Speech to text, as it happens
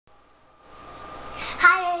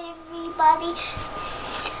everybody.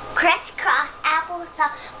 Crisscross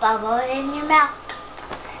applesauce, bubble in your mouth.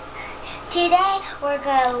 Today we're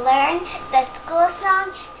going to learn the school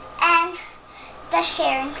song and the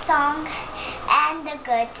sharing song and the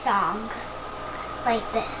good song.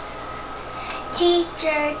 Like this.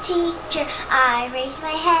 Teacher, teacher, I raise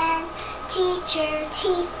my hand. Teacher,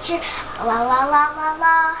 teacher, la la la la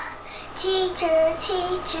la. Teacher,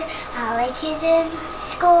 teacher, I like it in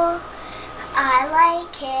school. I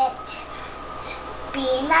like it. Be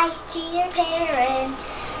nice to your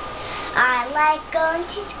parents. I like going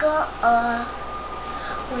to school.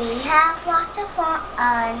 We have lots of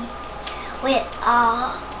fun with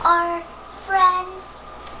all our friends.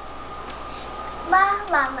 La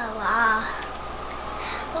la la la.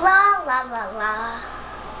 La la la la.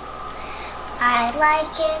 I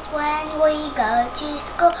like it when we go to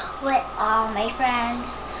school with all my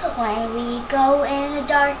friends. When we go in a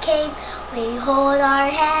dark cave, we hold our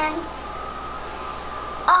hands.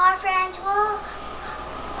 Our friends will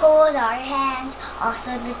hold our hands.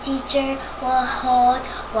 Also the teacher will hold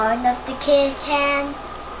one of the kids' hands.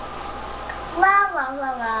 La la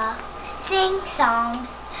la la. Sing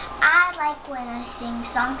songs. I like when I sing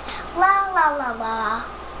songs. La la la la.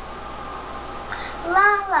 La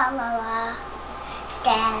la la la.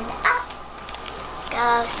 Stand up.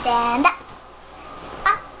 Go stand up.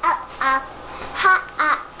 Up, up, up.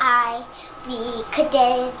 Hi. We could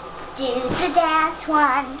do the dance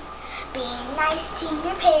one. Be nice to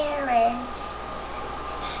your parents.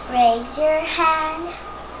 Raise your hand.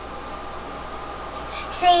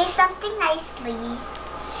 Say something nicely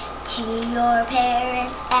to your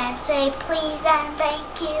parents and say please and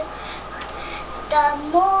thank you. The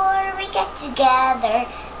more we get together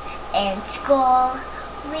in school,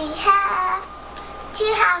 we have to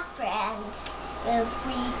have friends. If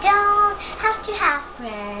we don't have to have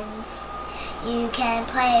friends, you can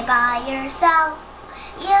play by yourself.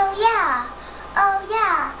 Yeah, oh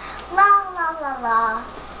yeah, la la la la.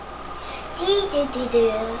 Dee doo doo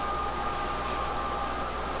doo.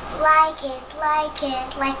 Like it, like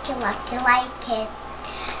it, like it, like it, like it.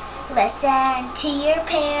 Listen to your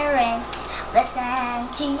parents. Listen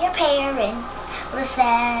to your parents.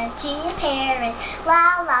 Listen to your parents.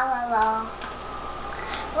 La la la la.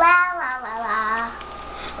 La la la la.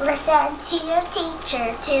 Listen to your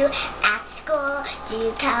teacher too. At school,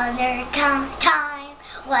 do calendar count time.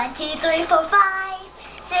 1, 2, 3, 4, 5,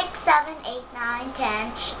 6, 7, 8, 9,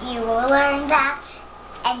 10. You will learn that.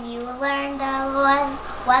 And you will learn the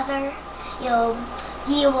weather. You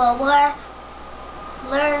will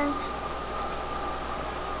learn,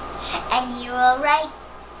 and you will write,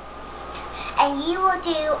 and you will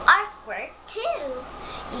do artwork too.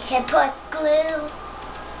 You can put glue.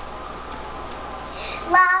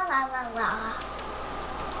 La la la la.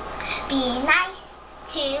 Be nice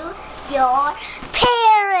to your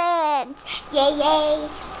parents. Yay yay.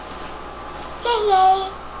 Yay yay.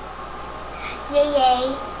 Yay yay.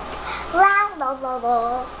 La la la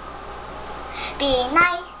la. Be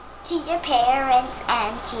nice to your parents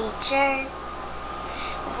and teachers.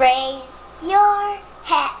 Raise your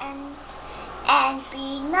hands and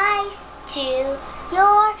be nice to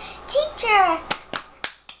your teacher.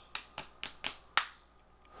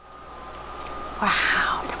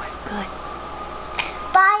 Wow, that was good.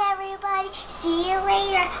 Bye everybody. See you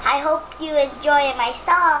later. I hope you enjoy my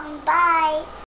song. Bye.